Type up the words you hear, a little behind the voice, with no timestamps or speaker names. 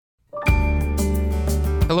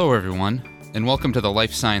Hello, everyone, and welcome to the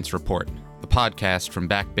Life Science Report, a podcast from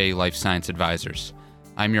Back Bay Life Science Advisors.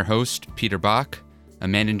 I'm your host, Peter Bach, a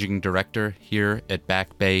managing director here at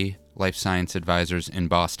Back Bay Life Science Advisors in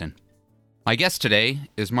Boston. My guest today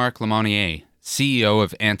is Marc Lemonnier, CEO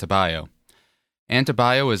of Antibio.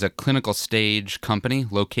 Antibio is a clinical stage company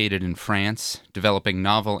located in France, developing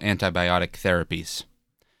novel antibiotic therapies.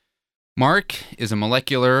 Marc is a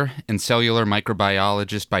molecular and cellular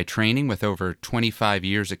microbiologist by training with over 25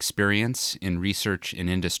 years' experience in research and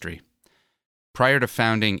industry. Prior to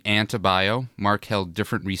founding Antibio, Marc held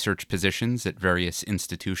different research positions at various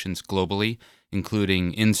institutions globally,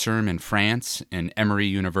 including INSERM in France and Emory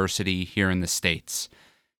University here in the States.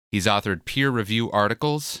 He's authored peer-review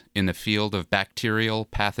articles in the field of bacterial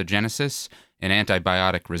pathogenesis and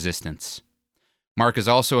antibiotic resistance. Marc is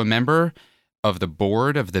also a member of the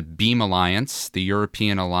board of the BEAM Alliance, the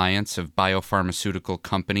European Alliance of Biopharmaceutical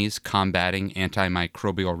Companies Combating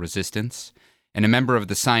Antimicrobial Resistance, and a member of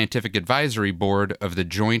the Scientific Advisory Board of the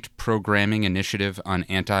Joint Programming Initiative on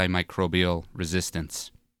Antimicrobial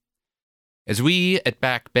Resistance. As we at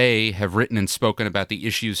Back Bay have written and spoken about the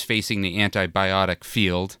issues facing the antibiotic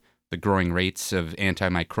field, the growing rates of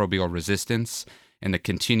antimicrobial resistance, and the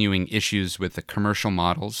continuing issues with the commercial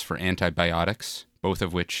models for antibiotics, both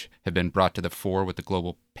of which have been brought to the fore with the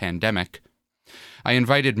global pandemic, I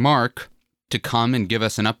invited Marc to come and give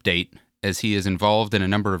us an update as he is involved in a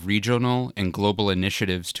number of regional and global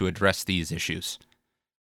initiatives to address these issues.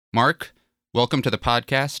 Marc, welcome to the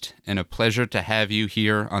podcast, and a pleasure to have you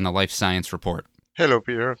here on the Life Science Report. Hello,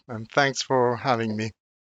 Peter, and thanks for having me.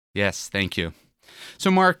 Yes, thank you.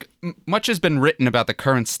 So, Marc, much has been written about the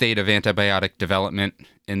current state of antibiotic development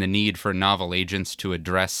and the need for novel agents to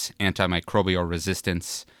address antimicrobial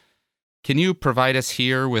resistance. Can you provide us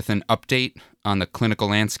here with an update on the clinical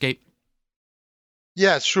landscape?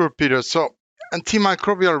 Yeah, sure, Peter. So,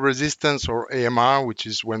 antimicrobial resistance, or AMR, which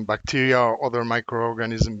is when bacteria or other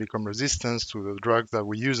microorganisms become resistant to the drugs that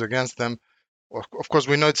we use against them. Of course,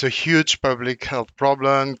 we know it's a huge public health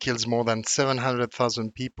problem, kills more than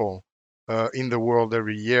 700,000 people in the world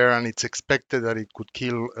every year, and it's expected that it could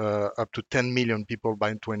kill up to 10 million people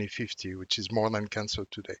by 2050, which is more than cancer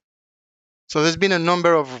today. So there's been a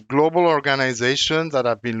number of global organizations that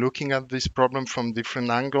have been looking at this problem from different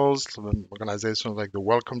angles, organizations like the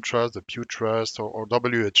Wellcome Trust, the Pew Trust, or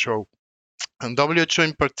WHO. And WHO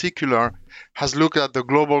in particular has looked at the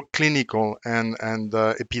global clinical and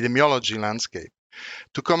epidemiology landscape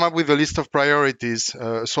to come up with a list of priorities,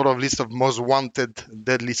 sort of list of most wanted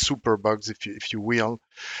deadly superbugs, if you will,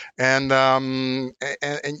 and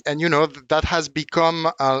you know that has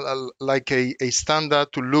become like a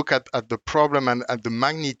standard to look at the problem and at the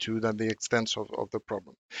magnitude and the extent of the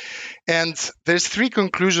problem. And there's three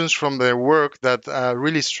conclusions from their work that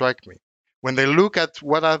really strike me when they look at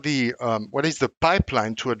what is the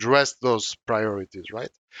pipeline to address those priorities.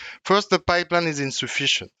 Right, first, the pipeline is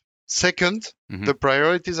insufficient. Second, the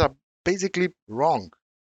priorities are basically wrong.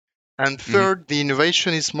 And third, the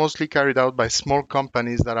innovation is mostly carried out by small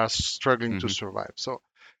companies that are struggling to survive. So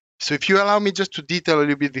if you allow me just to detail a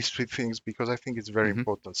little bit these three things, because I think it's very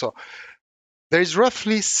important. So there is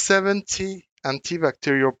roughly 70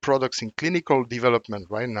 antibacterial products in clinical development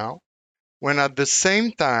right now, when at the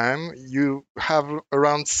same time you have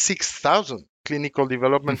around 6,000 clinical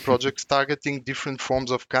development projects targeting different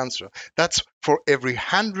forms of cancer. That's for every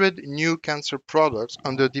 100 new cancer products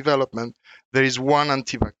under development, there is one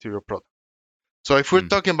antibacterial product. So if we're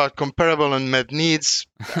talking about comparable unmet needs,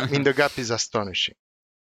 I mean, the gap is astonishing.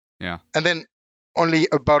 Yeah. And then only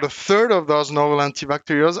about a third of those novel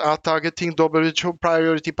antibacterials are targeting WHO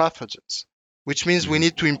priority pathogens, which means we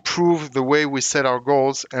need to improve the way we set our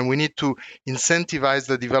goals, and we need to incentivize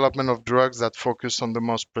the development of drugs that focus on the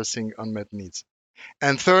most pressing unmet needs.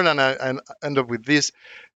 And third, and I end up with this,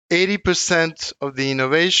 80% of the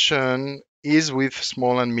innovation is with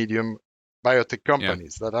small and medium biotech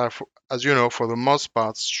companies that are, as you know, for the most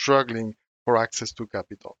part, struggling for access to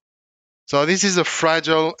capital. So this is a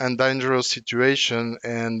fragile and dangerous situation,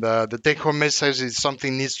 and the take-home message is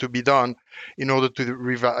something needs to be done in order to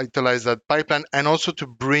revitalize that pipeline and also to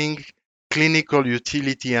bring clinical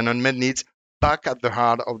utility and unmet needs back at the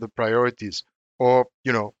heart of the priorities, or,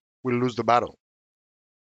 you know, we'll lose the battle.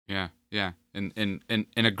 Yeah. And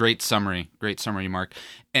a great summary, Marc.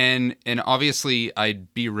 And obviously,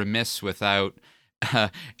 I'd be remiss without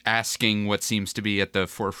asking what seems to be at the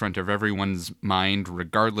forefront of everyone's mind,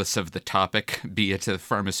 regardless of the topic, be it the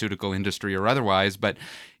pharmaceutical industry or otherwise. But,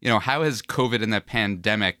 you know, how has COVID and the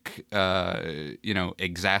pandemic,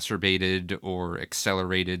 exacerbated or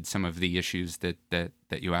accelerated some of the issues that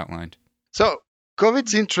you outlined? So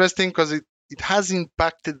COVID's interesting because it has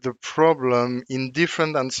impacted the problem in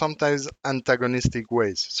different and sometimes antagonistic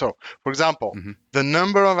ways. So, for example, Mm-hmm. the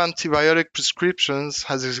number of antibiotic prescriptions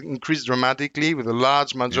has increased dramatically, with a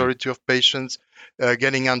large majority of patients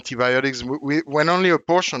getting antibiotics when only a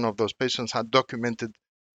portion of those patients had documented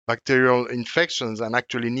bacterial infections and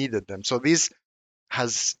actually needed them. So this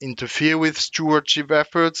has interfered with stewardship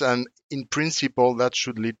efforts, and in principle that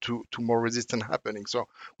should lead to more resistance happening. So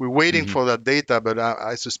we're waiting Mm-hmm. for that data, but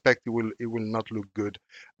I suspect it will not look good.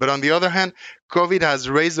 But on the other hand, COVID has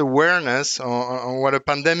raised awareness on what a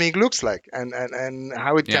pandemic looks like, and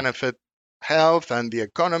how it Yeah. can affect health and the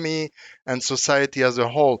economy and society as a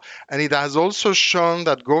whole. And it has also shown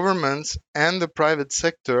that governments and the private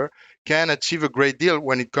sector can achieve a great deal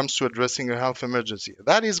when it comes to addressing a health emergency.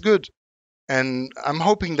 That is good, and I'm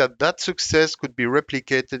hoping that that success could be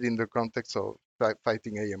replicated in the context of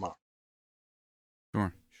fighting AMR.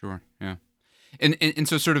 Sure. Sure. Yeah. And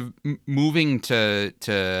so sort of moving to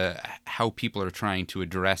how people are trying to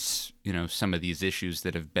address, some of these issues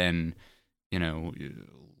that have been,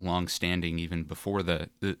 longstanding even before the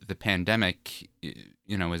pandemic.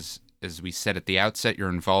 As we said at the outset, you're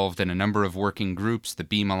involved in a number of working groups, the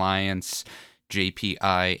Beam Alliance,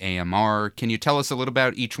 JPI, AMR. Can you tell us a little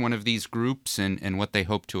about each one of these groups and what they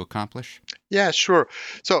hope to accomplish? Yeah, sure.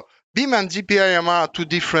 So BIM and GPIMR are two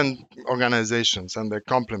different organizations, and they're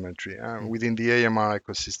complementary within the AMR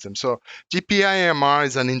ecosystem. So GPIMR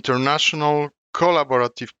is an international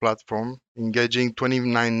collaborative platform engaging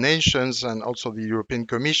 29 nations and also the European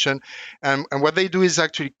Commission. And what they do is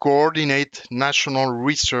actually coordinate national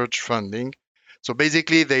research funding. So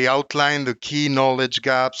basically, they outline the key knowledge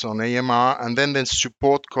gaps on AMR, and then they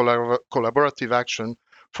support collaborative action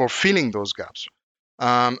for filling those gaps.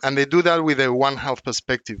 And they do that with a One Health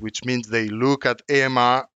perspective, which means they look at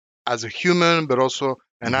AMR as a human, but also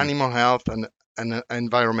an Mm-hmm. animal health and an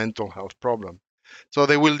environmental health problem. So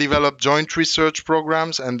they will develop joint research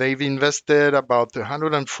programs, and they've invested about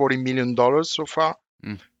 $140 million so far.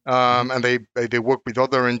 Mm-hmm. And they work with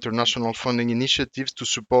other international funding initiatives to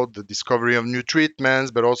support the discovery of new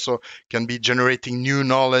treatments, but also can be generating new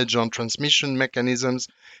knowledge on transmission mechanisms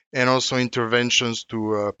and also interventions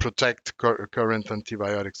to protect current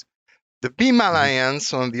antibiotics. The BEAM Mm-hmm.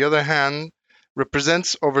 Alliance, on the other hand,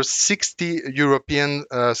 represents over 60 European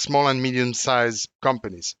small and medium-sized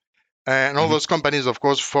companies. And all Mm-hmm. those companies, of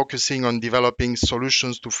course, focusing on developing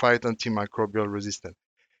solutions to fight antimicrobial resistance.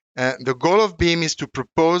 The goal of BEAM is to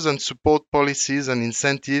propose and support policies and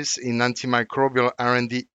incentives in antimicrobial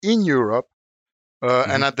R&D in Europe,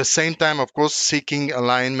 Mm-hmm. and at the same time, of course, seeking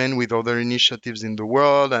alignment with other initiatives in the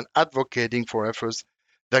world and advocating for efforts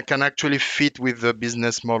that can actually fit with the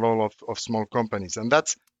business model of small companies. And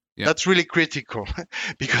Yep. that's really critical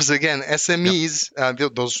because, again, Yep.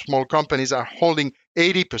 SMEs, those small companies, are holding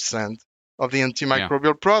 80% of the Yeah.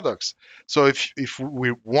 antimicrobial products. So if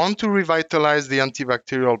we want to revitalize the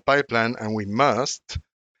antibacterial pipeline, and we must,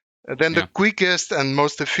 then the Yeah. quickest and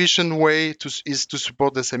most efficient way is to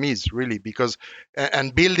support SMEs, really, because and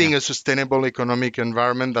Yeah. building a sustainable economic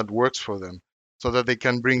environment that works for them, so that they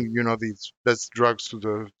can bring these best drugs to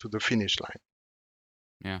the finish line.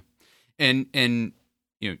 Yeah. And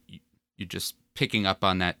you just picking up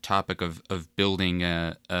on that topic of building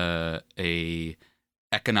a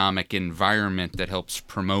economic environment that helps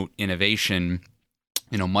promote innovation.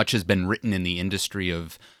 Much has been written in the industry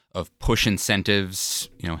of push incentives,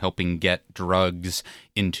 helping get drugs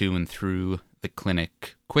into and through the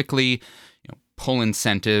clinic quickly, pull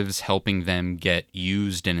incentives, helping them get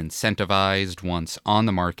used and incentivized once on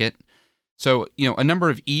the market. So, a number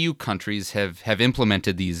of EU countries have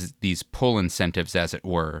implemented these pull incentives, as it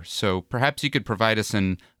were. So perhaps you could provide us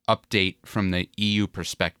an update from the EU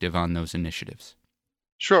perspective on those initiatives.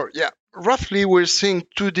 Sure. Yeah. Roughly, we're seeing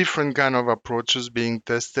two different kind of approaches being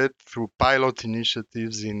tested through pilot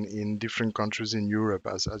initiatives in different countries in Europe,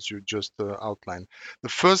 as you just outlined. The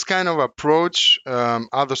first kind of approach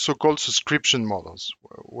are the so-called subscription models,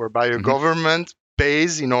 whereby a Mm-hmm. government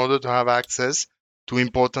pays in order to have access to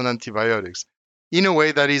important antibiotics in a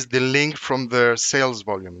way that is delinked from their sales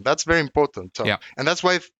volume. That's very important. So, Yeah. and that's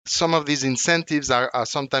why some of these incentives are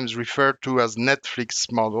sometimes referred to as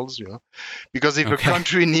Netflix models, because if a Okay.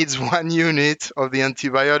 country needs 1 unit of the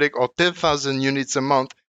antibiotic or 10,000 units a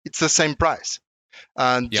month, it's the same price.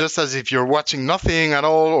 And Yep. just as if you're watching nothing at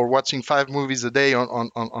all or watching 5 movies a day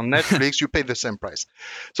on Netflix, you pay the same price.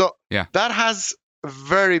 So Yeah. that has a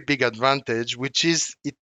very big advantage, which is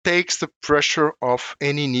it takes the pressure off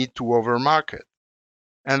any need to overmarket.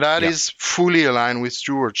 And that Yeah. is fully aligned with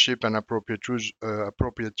stewardship and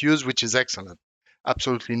appropriate use, which is excellent,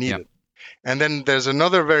 absolutely Yeah. needed. And then there's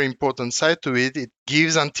another very important side to it. It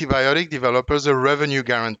gives antibiotic developers a revenue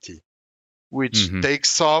guarantee, which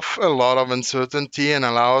takes off a lot of uncertainty and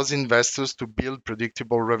allows investors to build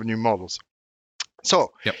predictable revenue models.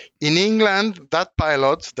 So in England, that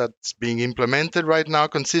pilot that's being implemented right now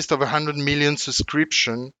consists of 100 million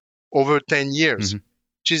subscription over 10 years,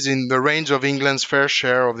 which is in the range of England's fair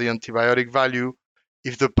share of the antibiotic value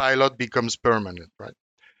if the pilot becomes permanent, right?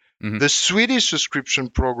 The Swedish subscription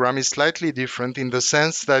program is slightly different in the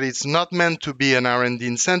sense that it's not meant to be an R&D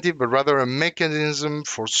incentive, but rather a mechanism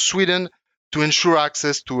for Sweden to ensure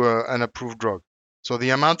access to an approved drug. So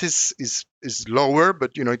the amount is lower,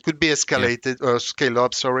 but it could be escalated or scaled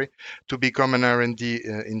up, to become an R&D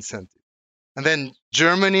incentive. And then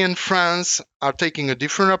Germany and France are taking a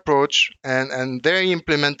different approach, and they're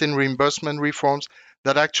implementing reimbursement reforms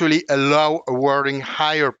that actually allow awarding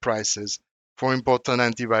higher prices for important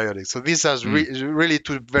antibiotics. So these are really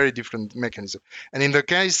two very different mechanisms. And in the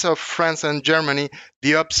case of France and Germany,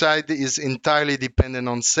 the upside is entirely dependent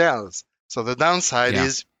on sales. So the downside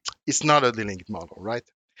is it's not a delinked model, right?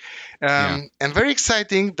 And very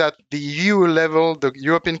exciting that the EU level, the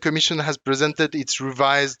European Commission has presented its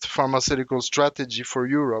revised pharmaceutical strategy for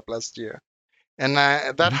Europe last year. And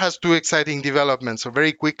that has two exciting developments. So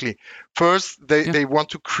very quickly, first, they want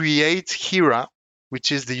to create HERA,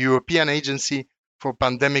 which is the European Agency for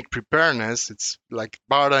Pandemic Preparedness. It's like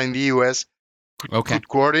BARDA in the US, could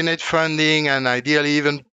coordinate funding and ideally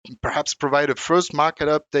even perhaps provide a first market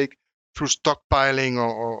uptake through stockpiling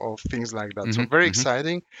or things like that. So very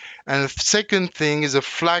exciting. And the second thing is a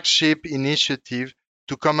flagship initiative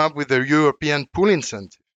to come up with a European pool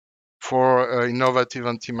incentive for innovative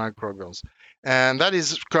antimicrobials. And that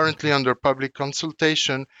is currently under public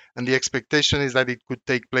consultation, and the expectation is that it could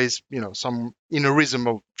take place, in a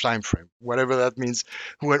reasonable time frame, whatever that means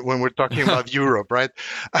when we're talking about Europe, right?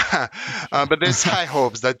 But there's high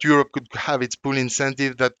hopes that Europe could have its pool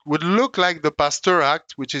incentive that would look like the Pasteur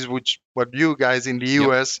Act, which what you guys in the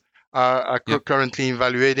US are currently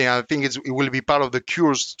evaluating. I think it will be part of the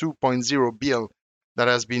Cures 2.0 bill that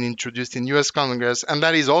has been introduced in US Congress, and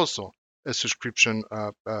that is also a subscription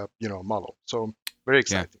model. So very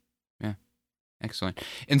exciting. Yeah. Excellent.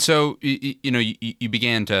 And so you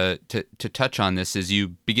began to touch on this as you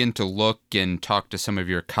begin to look and talk to some of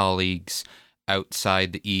your colleagues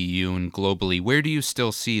outside the EU and globally. Where do you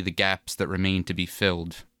still see the gaps that remain to be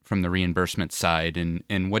filled from the reimbursement side,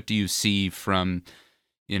 and what do you see from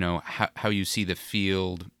how you see the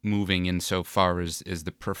field moving insofar as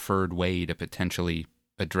the preferred way to potentially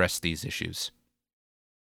address these issues?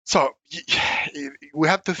 So we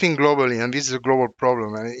have to think globally, and this is a global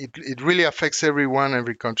problem, and it really affects everyone,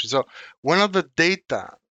 every country. So one of the data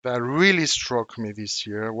that really struck me this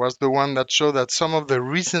year was the one that showed that some of the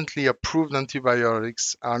recently approved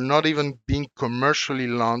antibiotics are not even being commercially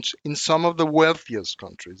launched in some of the wealthiest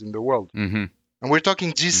countries in the world. And we're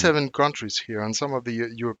talking G7 countries here and some of the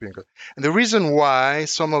European countries. And the reason why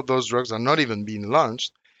some of those drugs are not even being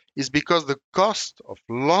launched is because the cost of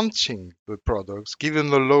launching the products, given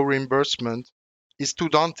the low reimbursement, is too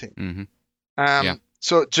daunting.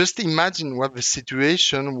 So just imagine what the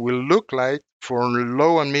situation will look like for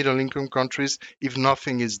low and middle income countries if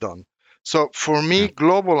nothing is done. So for me,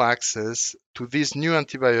 global access to this new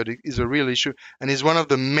antibiotic is a real issue and is one of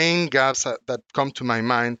the main gaps that come to my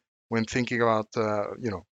mind when thinking about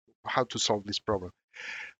how to solve this problem.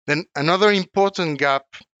 Then another important gap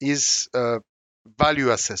is value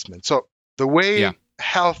assessment. So the way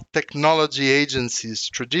health technology agencies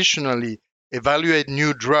traditionally evaluate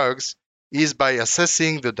new drugs is by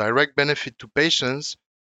assessing the direct benefit to patients,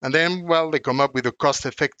 and then, they come up with a cost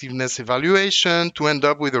effectiveness evaluation to end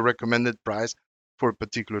up with a recommended price for a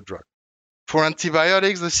particular drug. For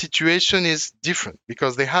antibiotics, the situation is different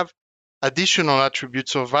because they have additional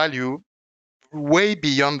attributes of value way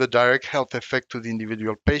beyond the direct health effect to the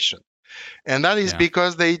individual patient. And that is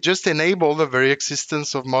because they just enable the very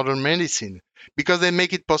existence of modern medicine, because they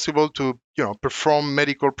make it possible to, perform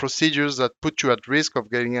medical procedures that put you at risk of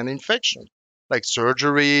getting an infection, like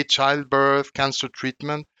surgery, childbirth, cancer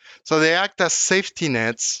treatment. So they act as safety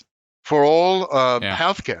nets for all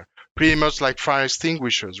healthcare, pretty much like fire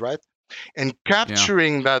extinguishers, right? And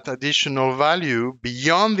capturing that additional value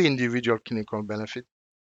beyond the individual clinical benefit,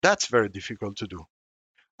 that's very difficult to do.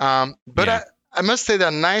 But I must say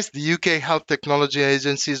that NICE, the UK Health Technology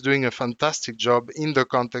Agency, is doing a fantastic job in the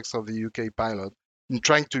context of the UK pilot in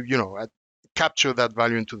trying to, capture that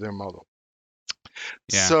value into their model.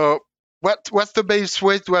 So what's the best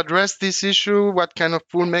way to address this issue? What kind of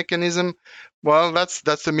pull mechanism? Well, that's a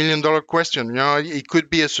 $1 million question. It could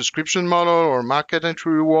be a subscription model or market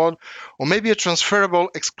entry reward, or maybe a transferable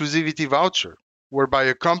exclusivity voucher, whereby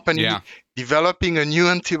a company Yeah. developing a new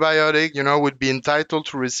antibiotic, would be entitled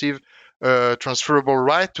to receive a transferable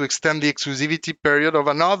right to extend the exclusivity period of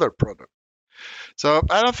another product. So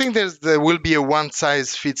I don't think there will be a one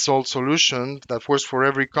size fits all solution that works for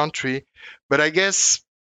every country, but I guess,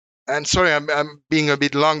 and sorry, I'm being a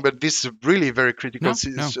bit long, but this is really very critical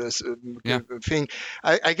No. Yeah. thing.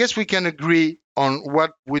 I guess we can agree on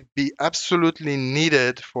what would be absolutely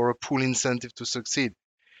needed for a pool incentive to succeed.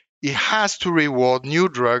 It has to reward new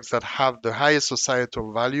drugs that have the highest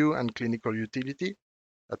societal value and clinical utility.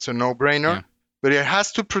 That's a no-brainer. Yeah. But it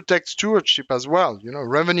has to protect stewardship as well.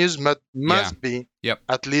 Revenues Yeah. must be Yep.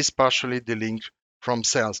 at least partially delinked from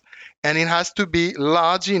sales. And it has to be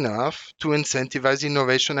large enough to incentivize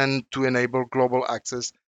innovation and to enable global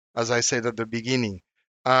access, as I said at the beginning.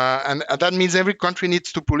 And that means every country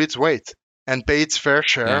needs to pull its weight and pay its fair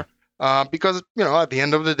Yeah. share, because, at the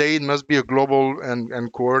end of the day, it must be a global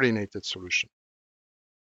and coordinated solution.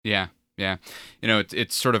 Yeah. Yeah.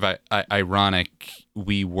 It's sort of ironic.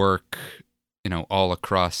 We work, all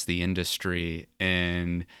across the industry,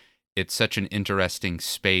 and it's such an interesting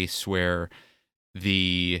space where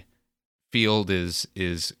the field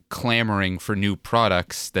is clamoring for new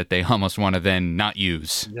products that they almost want to then not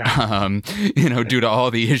use. Yeah. Due to all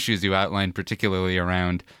the issues you outlined, particularly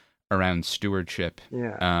around stewardship.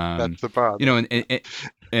 Yeah, that's the part.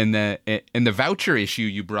 And the voucher issue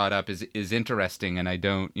you brought up is interesting, and I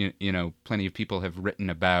don't, plenty of people have written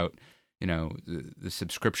about, the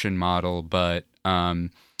subscription model, but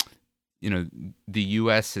the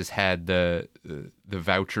U.S. has had the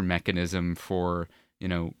voucher mechanism for,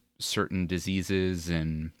 certain diseases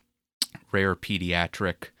and rare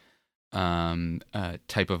pediatric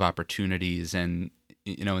type of opportunities, and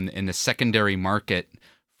in the secondary market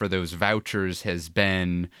for those vouchers has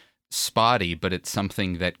been spotty, but it's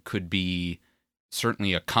something that could be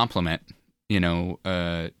certainly a complement,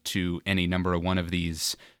 to any number of one of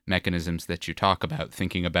these mechanisms that you talk about,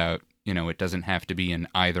 thinking about, it doesn't have to be an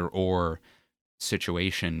either or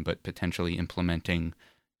situation, but potentially implementing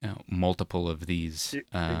multiple of these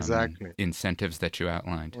Exactly. incentives that you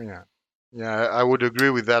outlined. Yeah. Yeah, I would agree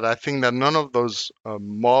with that. I think that none of those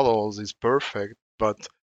models is perfect, but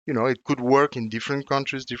it could work in different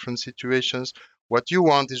countries, different situations. What you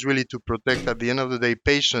want is really to protect, at the end of the day,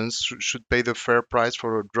 patients should pay the fair price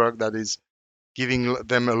for a drug that is giving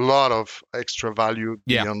them a lot of extra value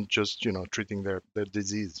Yeah. beyond just, treating their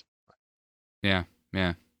disease. Yeah.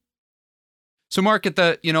 Yeah. So, Mark,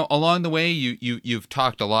 along the way, you've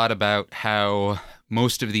talked a lot about how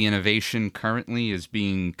most of the innovation currently is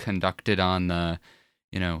being conducted on the,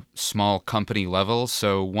 small company level.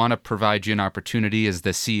 So, want to provide you an opportunity as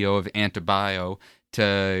the CEO of Antibio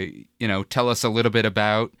to, tell us a little bit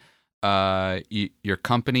about your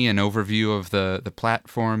company, an overview of the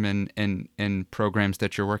platform and programs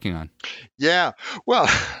that you're working on. Yeah, well,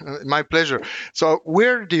 my pleasure. So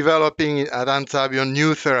we're developing at Antibio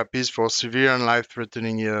new therapies for severe and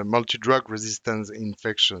life-threatening multi-drug resistance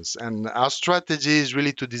infections. And our strategy is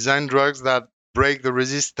really to design drugs that break the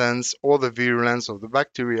resistance or the virulence of the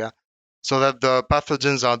bacteria so that the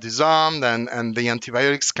pathogens are disarmed and the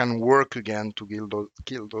antibiotics can work again to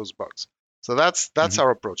kill those bugs. So that's Mm-hmm.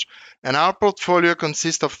 our approach. And our portfolio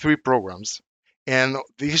consists of 3 programs. And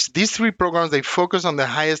these 3 programs, they focus on the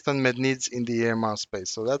highest unmet needs in the AMR space.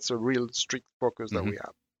 So that's a real strict focus that Mm-hmm. we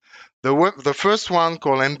have. The first one,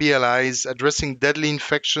 called MBLI, is addressing deadly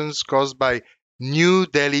infections caused by new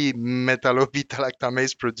Delhi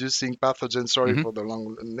metallobitalactamase producing pathogens. Sorry Mm-hmm. for the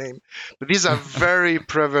long name, but these are very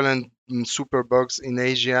prevalent superbugs in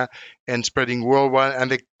Asia and spreading worldwide, and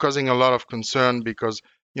they're causing a lot of concern because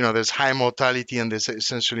there's high mortality and there's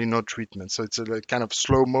essentially no treatment. So it's a kind of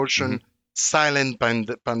slow motion, Mm-hmm. silent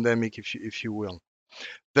pandemic, if you will.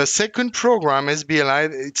 The second program, SBLI,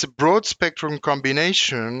 it's a broad spectrum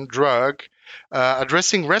combination drug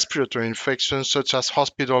addressing respiratory infections such as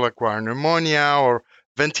hospital acquired pneumonia or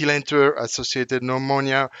ventilator associated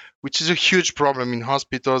pneumonia, which is a huge problem in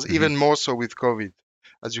hospitals, Mm-hmm. even more so with COVID,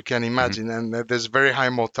 as you can Mm-hmm. imagine. And there's very high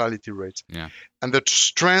mortality rates. Yeah. And the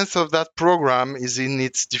strength of that program is in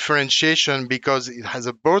its differentiation because it has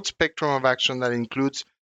a broad spectrum of action that includes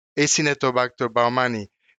Acinetobacter baumannii,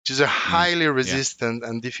 which is a highly Yeah. resistant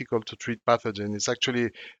and difficult to treat pathogen. It's actually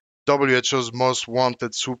WHO's most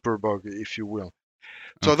wanted superbug, if you will.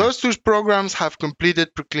 So Okay. those 2 programs have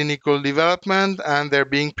completed preclinical development and they're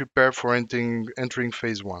being prepared for entering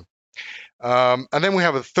phase 1. And then we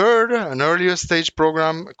have a third, an earlier stage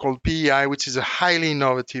program called PEI, which is a highly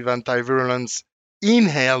innovative antivirulence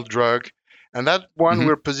inhaled drug. And that one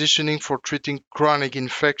we're positioning for treating chronic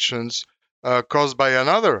infections caused by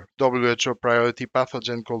another WHO priority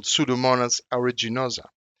pathogen called Pseudomonas aeruginosa.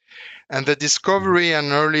 And the discovery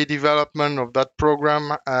and early development of that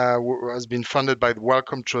program has been funded by the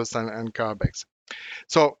Wellcome Trust and CARB-X.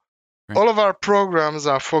 So all of our programs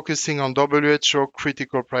are focusing on WHO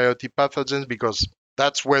critical priority pathogens because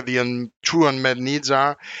that's where the true unmet needs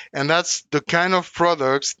are. And that's the kind of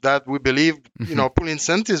products that we believe, Poolin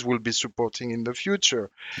Centis will be supporting in the future.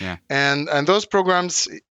 Yeah. And those programs,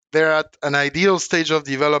 they're at an ideal stage of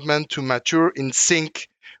development to mature in sync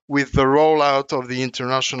with the rollout of the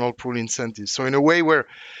international Poolin Centis. So in a way, we're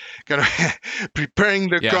kind of preparing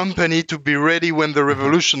the company to be ready when the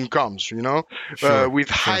revolution comes, with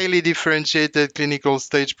highly differentiated clinical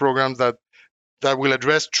stage programs that will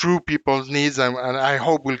address true people's needs and I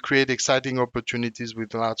hope will create exciting opportunities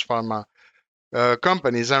with large pharma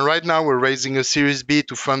companies. And right now we're raising a Series B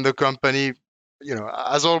to fund the company.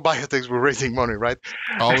 As all biotechs, we're raising money, right?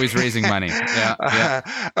 Always raising money. Yeah.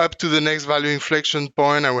 Up to the next value inflection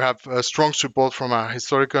point, and we have strong support from our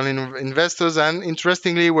historical investors. And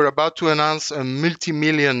interestingly, we're about to announce a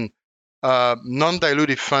multi-million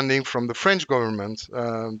non-dilutive funding from the French government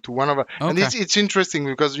to one of our. Okay. And it's interesting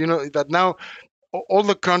because that now all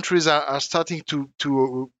the countries are starting to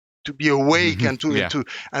be awake and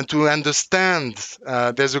to understand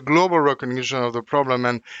there's a global recognition of the problem,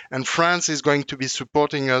 and France is going to be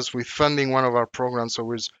supporting us with funding one of our programs. So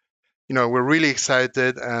we're really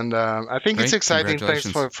excited, and I think it's exciting.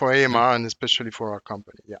 Thanks for AMR and especially for our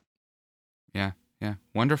company. Yeah,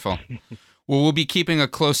 wonderful. Well, we'll be keeping a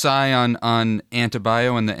close eye on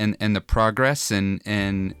Antibio and the progress, and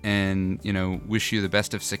wish you the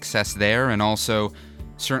best of success there, and also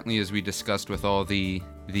certainly as we discussed with all the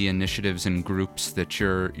initiatives and groups that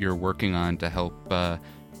you're working on to help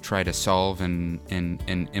try to solve and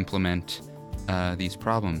implement these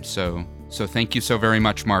problems. So thank you so very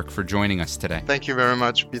much, Marc, for joining us today. Thank you very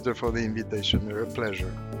much, Peter, for the invitation. A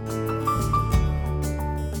pleasure.